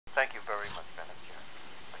Thank you very much, Madam Chair.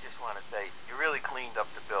 I just want to say you really cleaned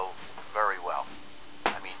up the bill very well.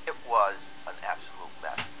 I mean, it was an absolute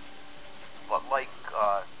mess. But like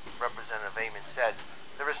Representative Amon said,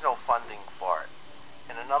 there is no funding for it.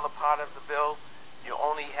 In another part of the bill, you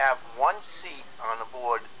only have one seat on the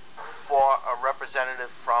board for a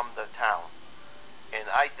representative from the town.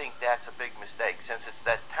 And I think that's a big mistake. Since it's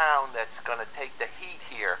that town that's going to take the heat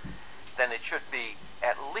here, then it should be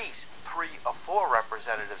at least 3 or 4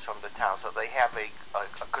 representatives from the town, so they have a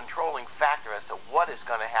controlling factor as to what is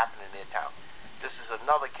going to happen in their town. This is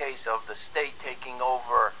another case of the state taking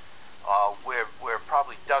over where it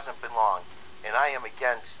probably doesn't belong. And I am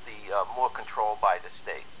against the more control by the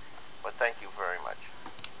state. But thank you very much.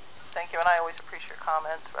 Thank you, and I always appreciate your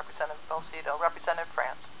comments, Representative Belsito. Representative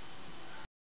France.